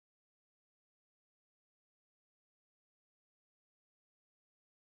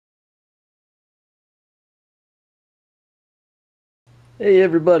Hey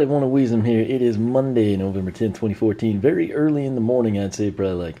everybody, Wanna Weasem here. It is Monday, November 10th, 2014. Very early in the morning, I'd say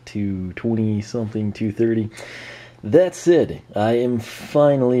probably like 2:20 something, 2:30. That said, I am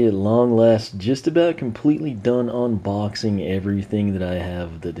finally at long last just about completely done unboxing everything that I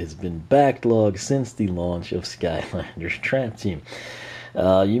have that has been backlogged since the launch of Skylanders Trap Team.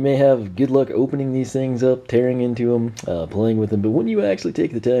 You may have good luck opening these things up, tearing into them, playing with them, but when you actually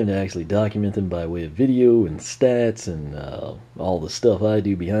take the time to actually document them by way of video and stats and all the stuff I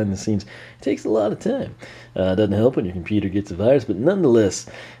do behind the scenes, it takes a lot of time. It doesn't help when your computer gets a virus, but nonetheless,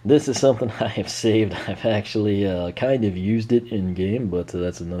 this is something I have saved. I've actually kind of used it in-game, but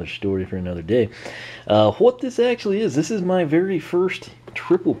that's another story for another day. What this actually is, this is my very first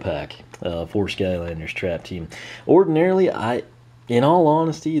triple pack for Skylanders Trap Team. Ordinarily, in all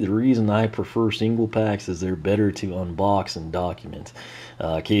honesty, the reason I prefer single packs is they're better to unbox and document.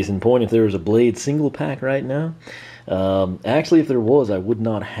 Case in point, if there was a Blade single pack right now, actually if there was, I would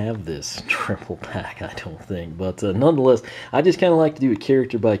not have this triple pack, I don't think. But nonetheless, I just kind of like to do it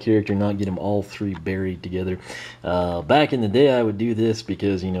character by character, not get them all three buried together. Back in the day, I would do this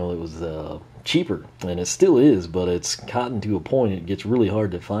because, you know, it was cheaper, and it still is, but it's gotten to a point it gets really hard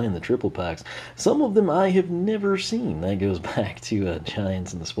to find the triple packs. Some of them I have never seen. That goes back to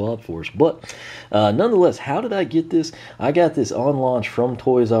Giants and the Swap Force. But nonetheless, how did I get this? I got this on launch from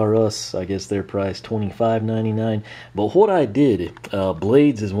Toys R Us. I guess their price $25.99. But what I did,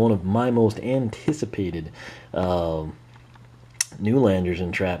 Blades is one of my most anticipated Newlanders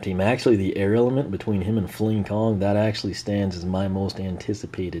in Trap Team. Actually, the air element between him and Fling Kong, that actually stands as my most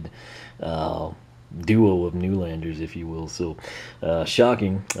anticipated duo of Newlanders, if you will. So,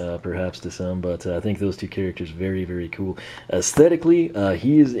 shocking, perhaps to some, but I think those two characters very, very cool. Aesthetically,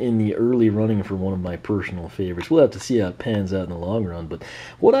 he is in the early running for one of my personal favorites. We'll have to see how it pans out in the long run, but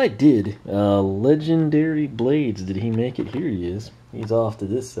what I did, Legendary Blades, did he make it? Here he is. He's off to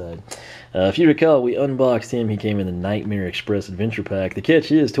this side. If you recall, we unboxed him. He came in the Nightmare Express Adventure Pack. The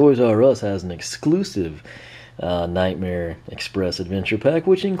catch is Toys R Us has an exclusive Nightmare Express Adventure Pack,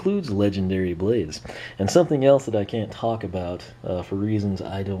 which includes Legendary Blades. And something else that I can't talk about for reasons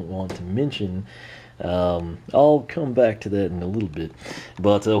I don't want to mention. I'll come back to that in a little bit.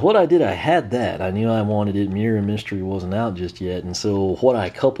 But what I did, I had that. I knew I wanted it. Mirror Mystery wasn't out just yet. And so what I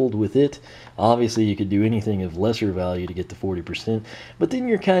coupled with it, obviously you could do anything of lesser value to get the 40%. But then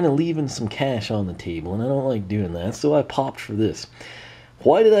you're kind of leaving some cash on the table. And I don't like doing that. So I popped for this.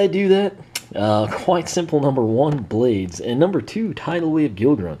 Why did I do that? Quite simple. Number one, Blades, and number two, Tidal Wave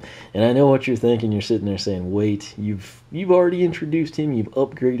Gill Grunt. And I know what you're thinking. You're sitting there saying, "Wait, you've already introduced him. You've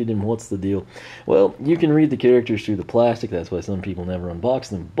upgraded him. What's the deal?" Well, you can read the characters through the plastic. That's why some people never unbox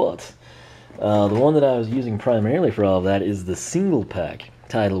them. But the one that I was using primarily for all of that is the single pack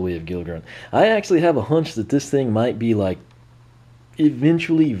Tidal Wave Gill Grunt. I actually have a hunch that this thing might be like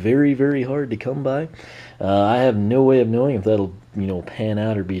eventually very, very hard to come by. I have no way of knowing if that'll, you know, pan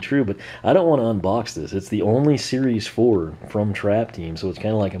out or be true, but I don't want to unbox this. It's the only Series 4 from Trap Team, so it's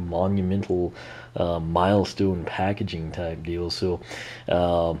kind of like a monumental milestone packaging type deal. So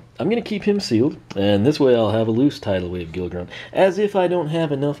I'm going to keep him sealed, and this way I'll have a loose Tidal Wave Gill Grunt, as if I don't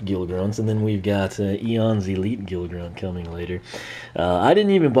have enough Gill Grunts. And then we've got Eon's Elite Gill Grunt coming later. I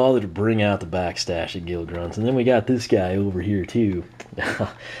didn't even bother to bring out the back stash of Gill Grunts, and then we got this guy over here too,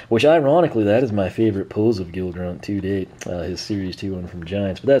 which ironically that is my favorite pose of Gill Grunt to date, his Series 2 one from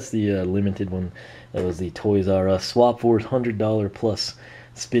Giants, but that's the limited one. That was the Toys R Us Swap Force $100 plus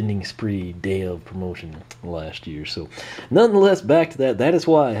spending spree day of promotion last year. So nonetheless, back to that. That is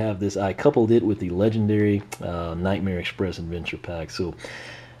why I have this. I coupled it with the Legendary Nightmare Express Adventure Pack. So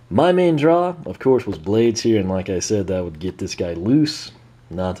my main draw, of course, was Blades here, and like I said, that would get this guy loose.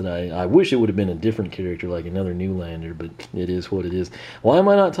 Not that I wish it would have been a different character, like another Newlander, but it is what it is. Why am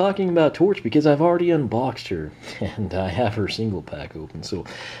I not talking about Torch? Because I've already unboxed her, and I have her single pack open. So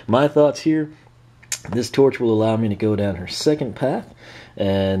my thoughts here, this Torch will allow me to go down her second path,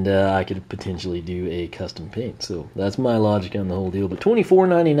 and I could potentially do a custom paint. So that's my logic on the whole deal. But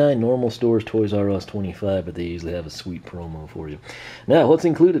 $24.99 normal stores, Toys R Us $25, but they usually have a sweet promo for you. Now, what's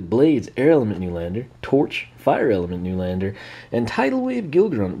included? Blades, Air Element Newlander, Torch, Fire Element Newlander, and Tidal Wave Gill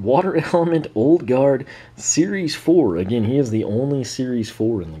Grunt, Water Element Old Guard Series 4. Again, he is the only Series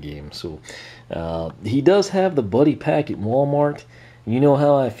 4 in the game. So he does have the Buddy Pack at Walmart. You know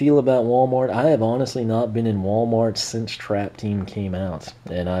how I feel about Walmart? I have honestly not been in Walmart since Trap Team came out,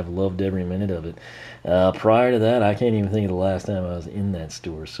 and I've loved every minute of it. Prior to that, I can't even think of the last time I was in that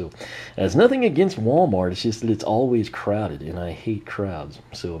store. So, it's nothing against Walmart. It's just that it's always crowded, and I hate crowds.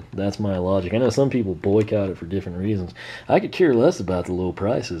 So, that's my logic. I know some people boycott it for different reasons. I could care less about the low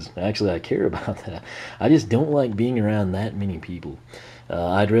prices. Actually, I care about that. I just don't like being around that many people.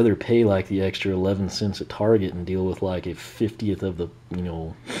 I'd rather pay like the extra 11 cents at Target and deal with like a 50th of the,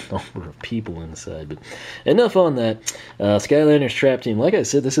 number of people inside. But enough on that. Skylanders Trap Team. Like I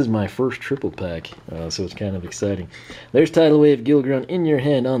said, this is my first triple pack, so it's kind of exciting. There's Tidal Wave Gill Grunt in your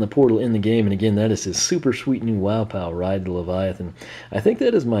hand on the portal in the game. And again, that is his super sweet new Wow Pow, Ride the Leviathan. I think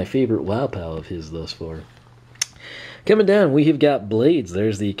that is my favorite Wow Pow of his thus far. Coming down, we have got Blades.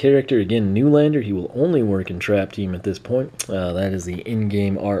 There's the character, again, Newlander. He will only work in Trap Team at this point. That is the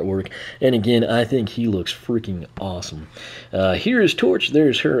in-game artwork. And again, I think he looks freaking awesome. Here is Torch.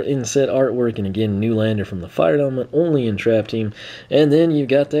 There's her inset artwork. And again, Newlander from the Fire Element, only in Trap Team. And then you've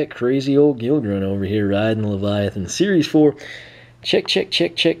got that crazy old Gill Grunt over here riding Leviathan. Series 4. Check, check,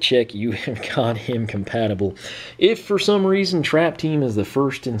 check, check, check. You have got him compatible. If for some reason Trap Team is the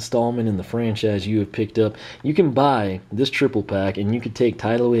first installment in the franchise you have picked up, you can buy this triple pack and you could take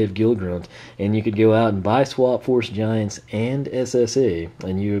Tidal Wave Gill Grunt and you could go out and buy Swap Force Giants and SSA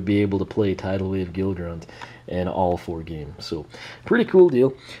and you would be able to play Tidal Wave Gill Grunt in all 4 games. So, pretty cool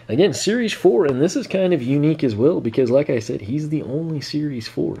deal. Again, Series 4, and this is kind of unique as well because, like I said, he's the only Series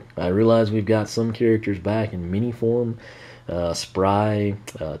 4. I realize we've got some characters back in mini form. Spry,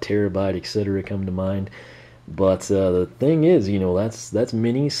 Terabyte, etc. come to mind. But the thing is, that's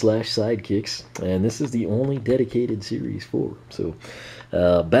mini/sidekicks, and this is the only dedicated Series 4. So,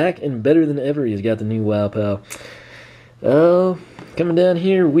 back and better than ever, he's got the new Wow Pow. Coming down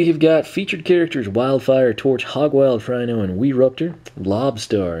here, we have got featured characters Wildfire, Torch, Hogwild, Frino, and Weeruptor.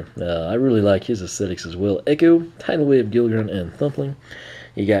 Lobstar, I really like his aesthetics as well. Echo, Tidal Wave, Gill Grunt, and Thumpling.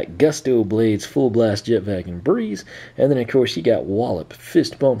 You got Gusto, Blades, Full Blast, Jetvac, and Breeze. And then, of course, you got Wallop,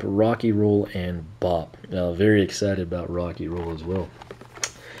 Fist Bump, Rocky Roll, and Bop. Very excited about Rocky Roll as well.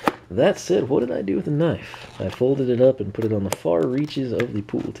 That said, what did I do with the knife? I folded it up and put it on the far reaches of the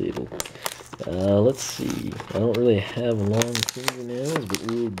pool table. Let's see. I don't really have long fingernails, but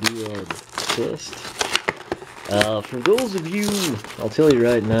we'll do our best. For those of you, I'll tell you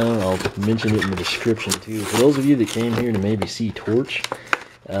right now, I'll mention it in the description too. For those of you that came here to maybe see Torch,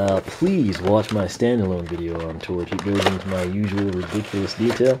 please watch my standalone video on Torch. It goes into my usual ridiculous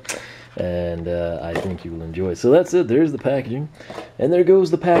detail, and I think you will enjoy it. So that's it. There's the packaging, and there goes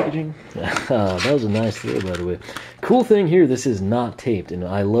the packaging. That was a nice throw, by the way. Cool thing here, this is not taped, and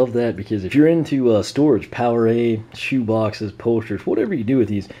I love that because if you're into storage, Power-A, shoe boxes, posters, whatever you do with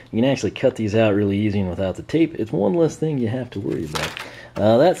these, you can actually cut these out really easy, and without the tape, it's one less thing you have to worry about.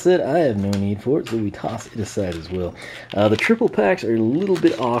 That said, I have no need for it, so we toss it aside as well. The triple packs are a little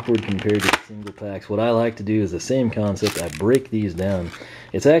bit awkward compared to the single packs. What I like to do is the same concept. I break these down.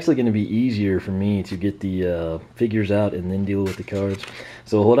 It's actually going to be easier for me to get the figures out and then deal with the cards.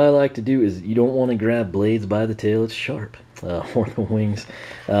 So what I like to do is you don't want to grab Blades by the tail. It's sharp. Or the wings.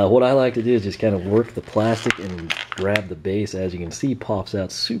 What I like to do is just kind of work the plastic and grab the base. As you can see, pops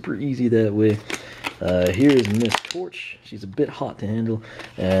out super easy that way. Here is Miss Torch. She's a bit hot to handle.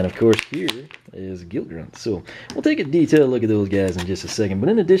 And of course here is Gill Grunt. So we'll take a detailed look at those guys in just a second. But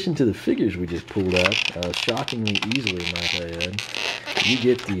in addition to the figures we just pulled out, shockingly easily might I add, you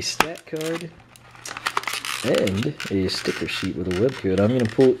get the stat card and a sticker sheet with a web code. I'm going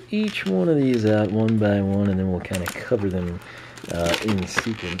to pull each one of these out one by one, and then we'll kind of cover them in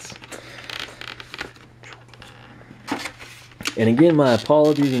sequence. And again, my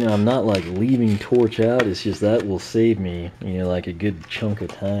apologies, I'm not like leaving Torch out. It's just that will save me, like a good chunk of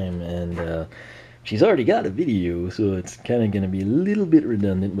time. And she's already got a video, so it's kind of going to be a little bit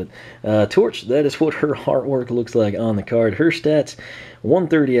redundant. But Torch, that is what her artwork looks like on the card. Her stats,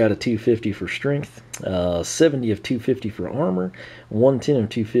 130 out of 250 for strength, 70 of 250 for armor, 110 of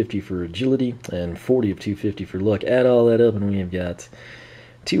 250 for agility, and 40 of 250 for luck. Add all that up, and we have got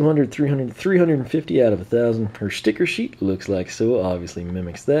 200, 300, 350 out of 1,000. Her sticker sheet looks like so, obviously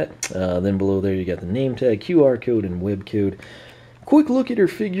mimics that. Then below there you got the name tag, QR code, and web code. Quick look at her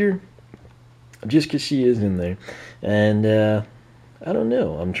figure, just because she is in there. And I don't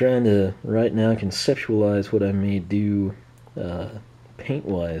know, I'm trying to right now conceptualize what I may do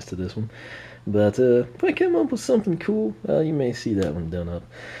paint-wise to this one. But if I come up with something cool, you may see that one done up.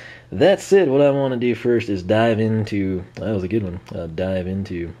 That said, what I want to do first is dive into, that was a good one, dive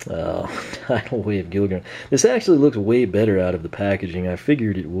into Tidal Wave Gill Grunt. This actually looks way better out of the packaging. I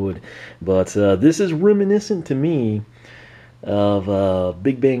figured it would. But this is reminiscent to me of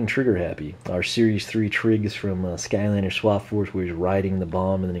Big Bang Trigger Happy, our Series 3 Trigs from Skylander Swap Force, where he's riding the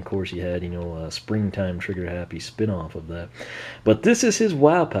bomb, and then of course he had, Springtime Trigger Happy spin-off of that. But this is his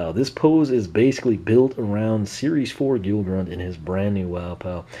Wow Pow. This pose is basically built around Series 4 Gill Grunt in his brand new Wow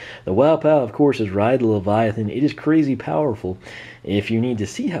Pow. The Wow Pow, of course, is Ride the Leviathan. It is crazy powerful. If you need to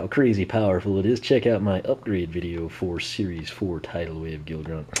see how crazy powerful it is, check out my upgrade video for Series 4 Tidal Wave Gill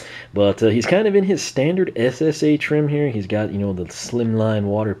Grunt. But he's kind of in his standard SSA trim here. He's got, the slimline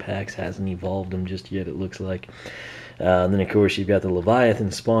water packs. Hasn't evolved them just yet, it looks like. And then, of course, you've got the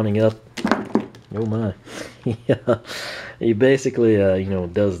Leviathan spawning up. Oh, my. He basically,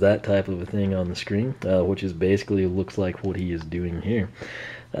 does that type of a thing on the screen, which is basically looks like what he is doing here.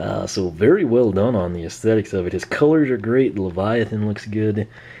 So very well done on the aesthetics of it. His colors are great. The Leviathan looks good.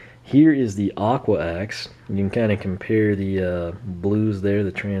 Here is the Aqua Axe. You can kind of compare the blues there,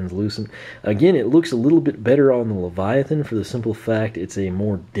 the translucent. Again, it looks a little bit better on the Leviathan for the simple fact it's a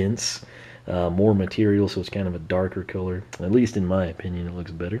more dense, more material, so it's kind of a darker color. At least in my opinion, it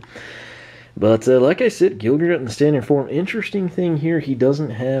looks better. But like I said, Gill Grunt in standard form. Interesting thing here, he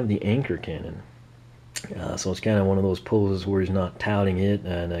doesn't have the anchor cannon. So it's kind of one of those poses where he's not touting it.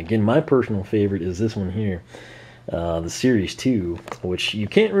 And again, my personal favorite is this one here, the Series 2, which you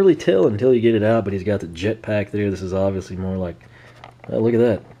can't really tell until you get it out, but he's got the jetpack there. This is obviously more like, look at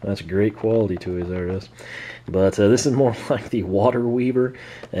that. That's great quality, Toys R Us. But this is more like the Water Weaver.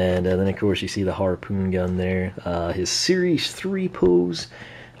 And then, of course, you see the harpoon gun there. His Series 3 pose.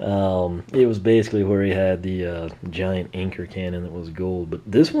 It was basically where he had the giant anchor cannon that was gold, but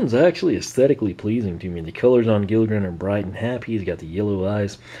this one's actually aesthetically pleasing to me. The colors on Gill Grunt are bright and happy. He's got the yellow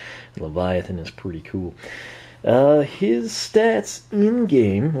eyes. Leviathan is pretty cool. His stats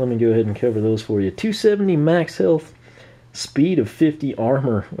in-game, let me go ahead and cover those for you. 270 max health, speed of 50,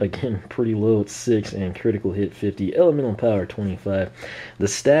 armor, again, pretty low at 6, and critical hit 50, elemental power 25. The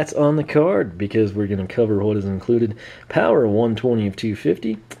stats on the card, because we're going to cover what is included: power 120 of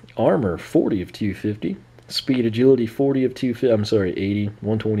 250, armor 40 of 250, speed agility 40 of 250, I'm sorry, 80,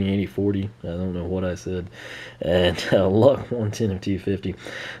 120, 80, 40, I don't know what I said, and luck 110 of 250.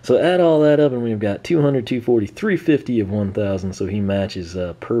 So add all that up and we've got 200, 240, 350 of 1000, so he matches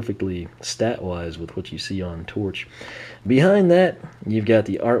perfectly stat-wise with what you see on Torch. Behind that, you've got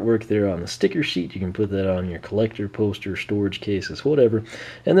the artwork there on the sticker sheet. You can put that on your collector, poster, storage cases, whatever.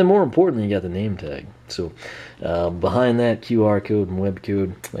 And then more importantly, you got the name tag. So behind that, QR code and web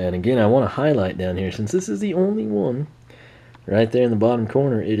code. And again, I want to highlight down here, since this is the only one right there in the bottom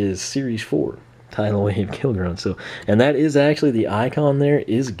corner, it is Series 4 Tidal Wave Gill Grunt. So, and that is actually the icon there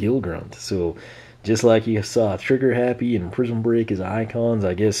is Gill Grunt. So just like you saw Trigger Happy and Prism Break as icons,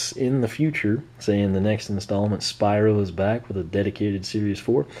 I guess in the future, say in the next installment, Spyro is back with a dedicated Series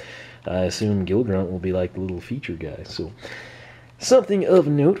 4. I assume Gill Grunt will be like the little feature guy. So something of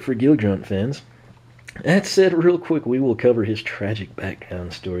note for Gill Grunt fans. That said, real quick, we will cover his tragic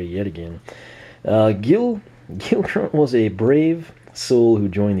background story yet again. Gill Grunt was a brave soul who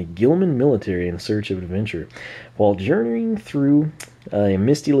joined the Gilman military in search of adventure. While journeying through a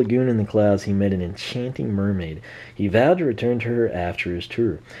misty lagoon in the clouds, he met an enchanting mermaid. He vowed to return to her after his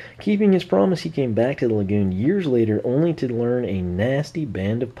tour. Keeping his promise, he came back to the lagoon years later, only to learn a nasty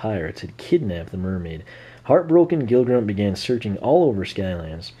band of pirates had kidnapped the mermaid. Heartbroken, Gill Grunt began searching all over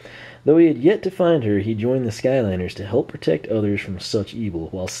Skylands. Though he had yet to find her, he joined the Skylanders to help protect others from such evil,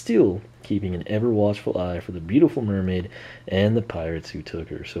 while still keeping an ever-watchful eye for the beautiful mermaid and the pirates who took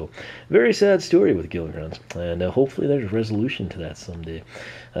her. So, very sad story with Gill Grunt, and hopefully there's a resolution to that someday.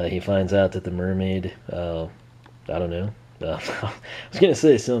 He finds out that the mermaid, I don't know, I was going to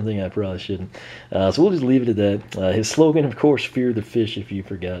say something I probably shouldn't. So we'll just leave it at that. His slogan, of course, fear the fish, if you've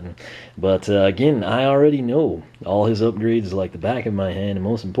forgotten. But again, I already know all his upgrades like the back of my hand. And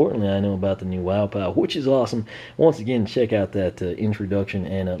most importantly, I know about the new Wow Pow, which is awesome. Once again, check out that introduction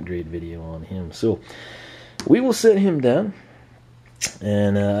and upgrade video on him. So we will set him down.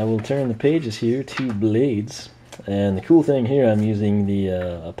 And I will turn the pages here to Blades. And the cool thing here, I'm using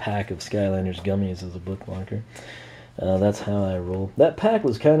a pack of Skylanders gummies as a bookmarker. That's how I roll. That pack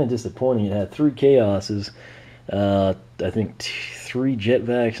was kind of disappointing. It had 3 Chaoses, I think 3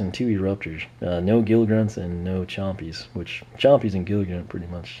 Jetvacs and 2 Eruptors. No Gill Grunts and no Chompies, which Chompies and Gill Grunt pretty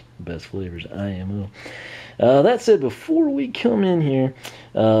much the best flavors, IMO. That said, before we come in here,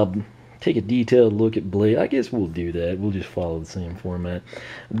 take a detailed look at Blade. I guess we'll do that. We'll just follow the same format.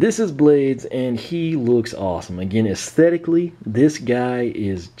 This is Blades, and he looks awesome. Again, aesthetically, this guy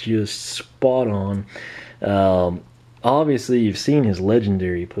is just spot on. Obviously, you've seen his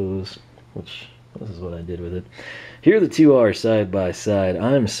legendary pose, which This is what I did with it. Here the two are side by side.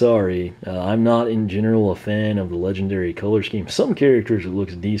 I'm sorry, I'm not in general a fan of the legendary color scheme. Some characters it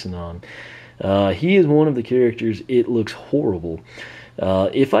looks decent on. He is one of the characters it looks horrible.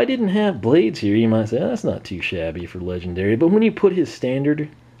 If I didn't have blades here, you might say, oh, that's not too shabby for legendary. But when you put his standard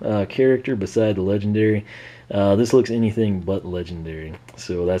character beside the legendary, this looks anything but legendary.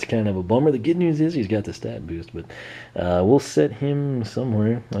 So that's kind of a bummer. The good news is he's got the stat boost, but we'll set him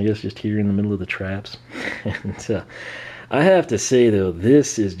somewhere, I guess just here in the middle of the traps. And I have to say, though,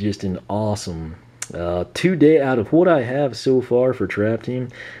 this is just an awesome today. Out of what I have so far for Trap Team,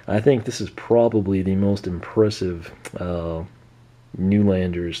 I think this is probably the most impressive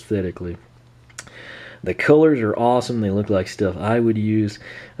Newlander aesthetically. The colors are awesome. They look like stuff I would use.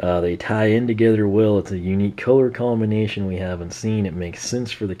 They tie in together well. It's a unique color combination we haven't seen. It makes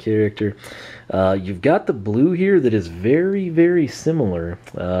sense for the character. You've got the blue here that is very, very similar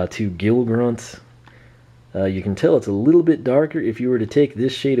to Gill Grunt. You can tell it's a little bit darker. If you were to take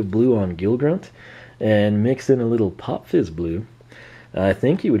this shade of blue on Gill Grunt and mix in a little Pop Fizz blue, I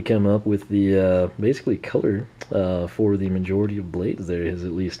think you would come up with the basically color for the majority of blades there. His,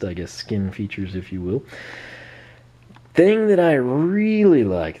 at least, I guess, skin features, if you will. Thing that I really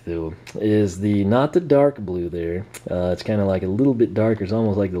like, though, is not the dark blue there. It's kind of like a little bit darker. It's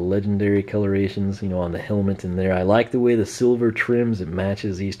almost like the legendary colorations, you know, on the helmet in there. I like the way the silver trims. It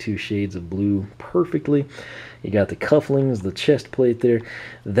matches these two shades of blue perfectly. You got the cufflings, the chest plate there.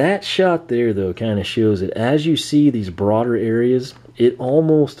 That shot there, though, kind of shows it. As you see these broader areas, it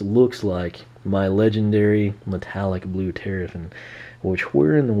almost looks like my legendary metallic blue Terrapin, which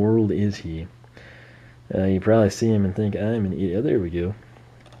where in the world is he? You probably see him and think, I'm an idiot. Oh, there we go.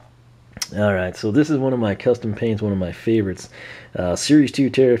 Alright, so this is one of my custom paints, one of my favorites. Series 2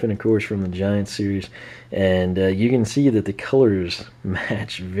 Terrapin, of course, from the Giant series. And you can see that the colors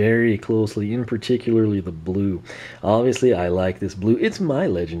match very closely, in particularly the blue. Obviously, I like this blue. It's my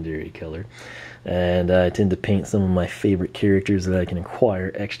legendary color. And I tend to paint some of my favorite characters that I can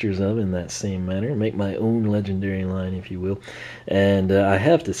acquire extras of in that same manner. Make my own legendary line, if you will. And I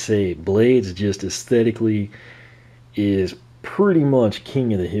have to say, Blades just aesthetically is pretty much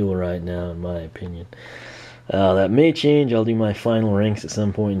king of the hill right now, in my opinion. That may change. I'll do my final ranks at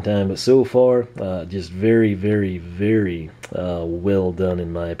some point in time, but so far, just very, very, very well done,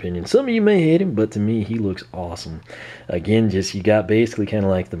 in my opinion. Some of you may hate him, but to me, he looks awesome. Again, just you got basically kind of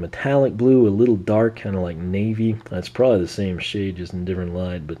like the metallic blue, a little dark, kind of like navy. That's probably the same shade, just in different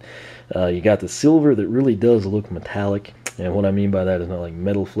light, but you got the silver that really does look metallic. And what I mean by that is not like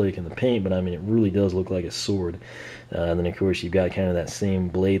metal flake in the paint, but I mean it really does look like a sword. And then, of course, you've got kind of that same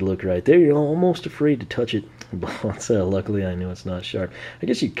blade look right there. You're almost afraid to touch it, but luckily I know it's not sharp. I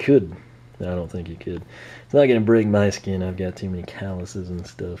guess you could. I don't think you could. It's not going to break my skin. I've got too many calluses and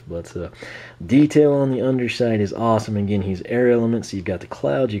stuff. But detail on the underside is awesome. Again, he's air element, so you've got the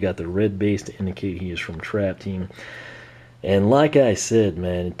clouds. You got the red base to indicate he is from Trap Team. And like I said,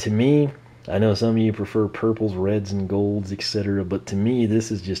 man, to me, I know some of you prefer purples, reds, and golds, etc., but to me,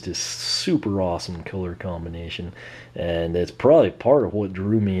 this is just a super awesome color combination, and it's probably part of what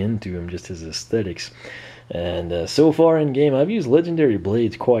drew me into him, just his aesthetics. And so far in game, I've used legendary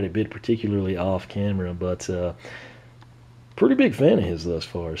blades quite a bit, particularly off camera, but pretty big fan of his thus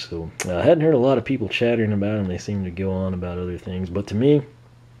far. So I hadn't heard a lot of people chattering about him. They seem to go on about other things, but to me,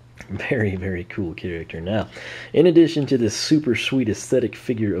 very, very cool character. Now, in addition to this super sweet aesthetic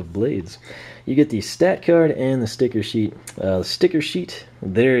figure of Blades, you get the stat card and the sticker sheet. The sticker sheet,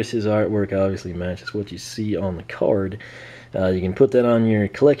 there's his artwork, obviously matches what you see on the card. You can put that on your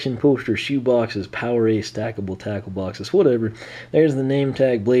collection poster, shoe boxes, Powerade, stackable tackle boxes, whatever. There's the name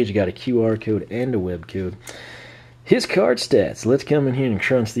tag Blades. You got a QR code and a web code. His card stats, let's come in here and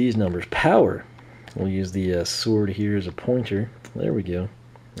crunch these numbers. Power, we'll use the sword here as a pointer. There we go.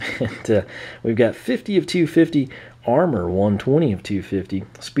 And we've got 50 of 250, armor 120 of 250,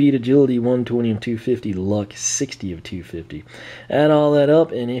 speed agility 120 of 250, luck 60 of 250. Add all that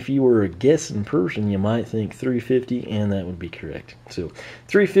up, and if you were a guessing person, you might think 350, and that would be correct. So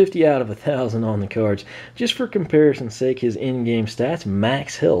 350 out of 1,000 on the cards. Just for comparison's sake, his in-game stats,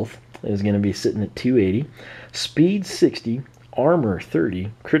 max health is going to be sitting at 280, speed 60, armor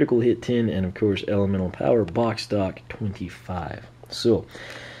 30, critical hit 10, and of course elemental power box stock 25. So,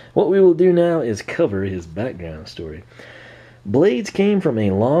 what we will do now is cover his background story. Blades came from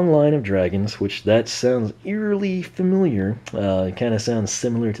a long line of dragons, which that sounds eerily familiar. It kind of sounds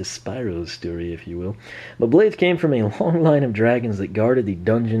similar to Spyro's story, if you will. But Blades came from a long line of dragons that guarded the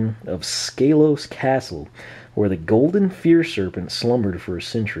dungeon of Skylos Castle where the golden fear serpent slumbered for a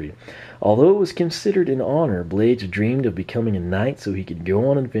century. Although it was considered an honor, Blades dreamed of becoming a knight so he could go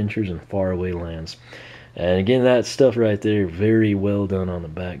on adventures in faraway lands. And again, that stuff right there, very well done on the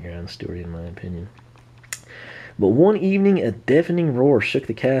background story, in my opinion. But one evening, a deafening roar shook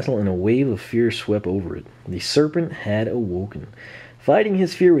the castle and a wave of fear swept over it. The serpent had awoken. Fighting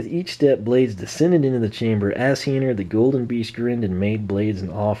his fear with each step, Blades descended into the chamber. As he entered, the golden beast grinned and made Blades an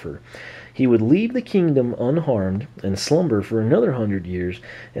offer. He would leave the kingdom unharmed and slumber for another 100 years,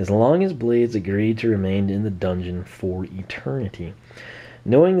 as long as Blades agreed to remain in the dungeon for eternity.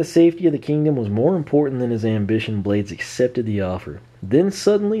 Knowing the safety of the kingdom was more important than his ambition, Blades accepted the offer. Then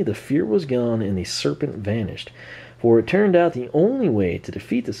suddenly the fear was gone and the serpent vanished, for it turned out the only way to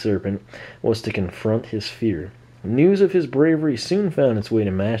defeat the serpent was to confront his fear. News of his bravery soon found its way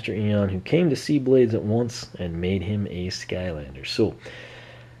to Master Eon, who came to see Blades at once and made him a Skylander. So,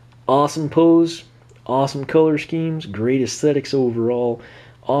 awesome pose, awesome color schemes, great aesthetics overall,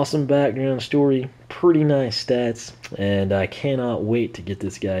 awesome background story, pretty nice stats, and I cannot wait to get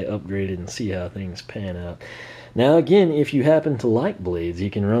this guy upgraded and see how things pan out. Now again, if you happen to like Blades, you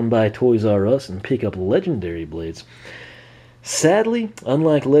can run by Toys R Us and pick up Legendary Blades. Sadly,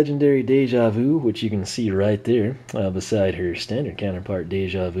 unlike Legendary Deja Vu, which you can see right there beside her standard counterpart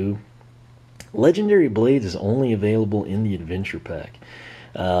Deja Vu, Legendary Blades is only available in the Adventure Pack.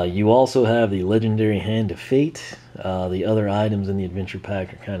 You also have the Legendary Hand of Fate. The other items in the Adventure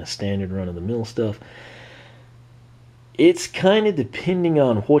Pack are kind of standard run-of-the-mill stuff. It's kind of depending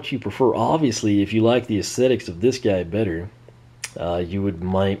on what you prefer. Obviously, if you like the aesthetics of this guy better, you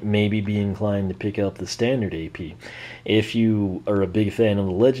might maybe be inclined to pick up the standard AP. If you are a big fan of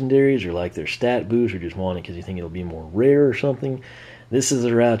the Legendaries or like their stat boost or just want it because you think it'll be more rare or something, this is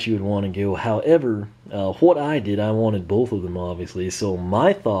the route you would want to go. However, what I did, I wanted both of them, obviously. So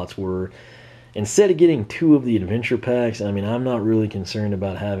my thoughts were, instead of getting 2 of the adventure packs, I mean, I'm not really concerned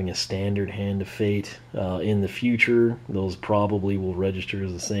about having a standard Hand of Fate in the future. Those probably will register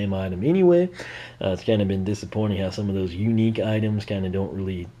as the same item anyway. It's kind of been disappointing how some of those unique items kind of don't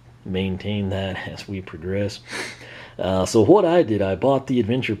really maintain that as we progress. So what I did, I bought the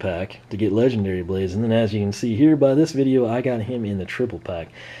adventure pack to get Legendary Blades, and then as you can see here by this video, I got him in the triple pack.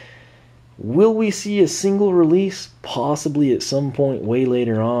 Will we see a single release? Possibly at some point way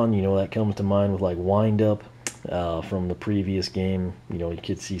later on. You know, that comes to mind with like Wind Up from the previous game. You know, you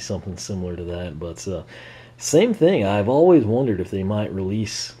could see something similar to that. But same thing. I've always wondered if they might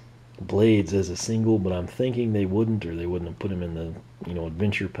release Blades as a single, but I'm thinking they wouldn't, or they wouldn't have put him in the, you know,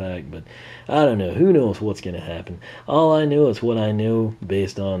 adventure pack. But I don't know. Who knows what's going to happen? All I know is what I know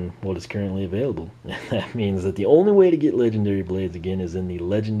based on what is currently available. That means that the only way to get Legendary Blades again is in the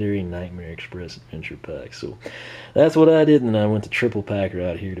Legendary Nightmare Express adventure pack. So that's what I did, and then I went to triple packer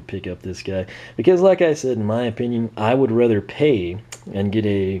out here to pick up this guy because, like I said, in my opinion, I would rather pay and get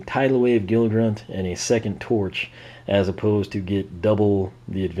a Tidal Wave Gill Grunt and a second Torch as opposed to get double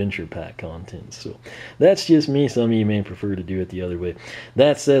the adventure pack content. So that's just me. Some of you may prefer to do it the other way.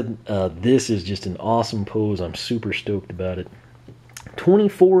 That said, this is just an awesome pose. I'm super stoked about it.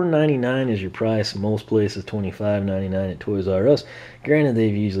 $24.99 is your price. Most places $25.99 at Toys R Us. Granted,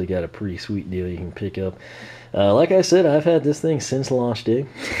 they've usually got a pretty sweet deal you can pick up. Like I said, I've had this thing since launch day,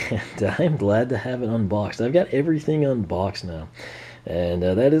 and I'm glad to have it unboxed. I've got everything unboxed now. And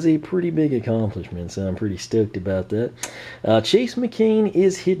that is a pretty big accomplishment, so I'm pretty stoked about that. Chase McCain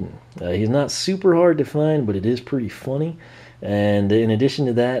is hidden. He's not super hard to find, but it is pretty funny. And in addition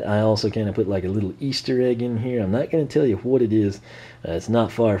to that, I also kind of put like a little Easter egg in here. I'm not going to tell you what it is. It's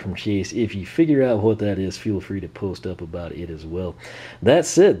not far from Chase. If you figure out what that is, feel free to post up about it as well. That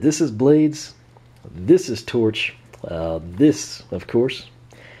said, this is Blades. This is Torch. This, of course,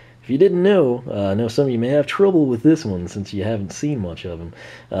 if you didn't know, I know some of you may have trouble with this one since you haven't seen much of them.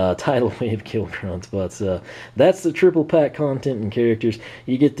 Tidal Wave Gill Grunt, but that's the triple pack content and characters.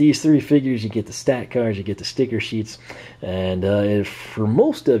 You get these 3 figures, you get the stat cards, you get the sticker sheets, and for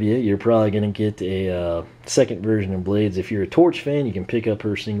most of you, you're probably going to get a second version of Blades. If you're a Torch fan, you can pick up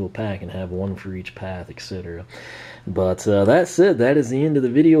her single pack and have one for each path, etc. But that said, that is the end of the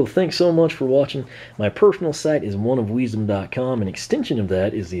video. Thanks so much for watching. My personal site is oneofwisdom.com. An extension of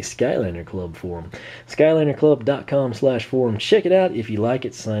that is the Skylander Club forum. SkylanderClub.com/forum. Check it out. If you like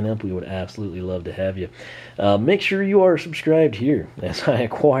it, sign up. We would absolutely love to have you. Make sure you are subscribed here as I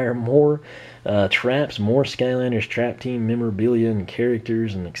acquire more traps, more Skylanders trap team memorabilia and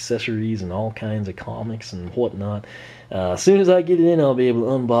characters and accessories and all kinds of comics and whatnot. As soon as I get it in, I'll be able to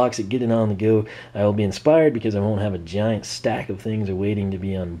unbox it, get it on the go. I will be inspired because I won't have a giant stack of things awaiting to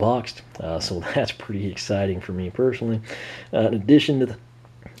be unboxed. So that's pretty exciting for me personally. In addition to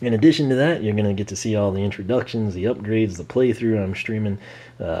In addition to that, you're going to get to see all the introductions, the upgrades, the playthrough. I'm streaming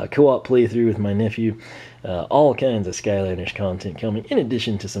co-op playthrough with my nephew. All kinds of Skylanders content coming, in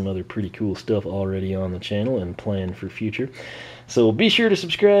addition to some other pretty cool stuff already on the channel and planned for future. So be sure to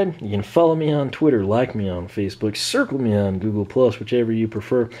subscribe. You can follow me on Twitter, like me on Facebook, circle me on Google+, whichever you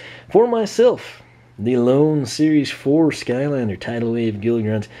prefer. For myself, the Lone Series 4 Skylander, Tidal Wave Gill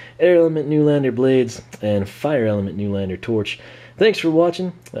Grunt, Air Element Newlander Blades, and Fire Element Newlander Torch. Thanks for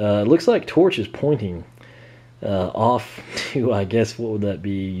watching. It looks like Torch is pointing off to, I guess, what would that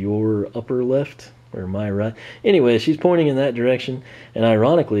be, your upper left? Or my right? Anyway, she's pointing in that direction, and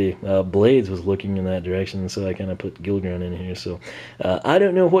ironically, Blades was looking in that direction, so I kind of put Gill Grunt in here. So I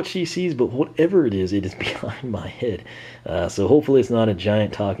don't know what she sees, but whatever it is behind my head. So hopefully it's not a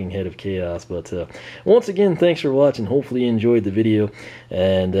giant talking head of chaos. But once again, thanks for watching. Hopefully you enjoyed the video,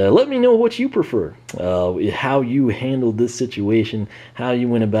 and let me know what you prefer, how you handled this situation, how you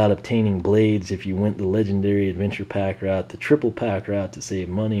went about obtaining Blades, if you went the Legendary Adventure Pack route, the Triple Pack route to save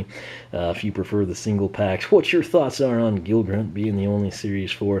money, if you prefer the single packs, what your thoughts are on Gill Grunt being the only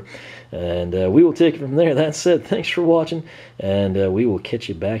Series 4, and we will take it from there. That said, thanks for watching, and we will catch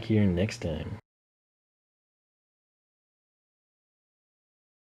you back here next time.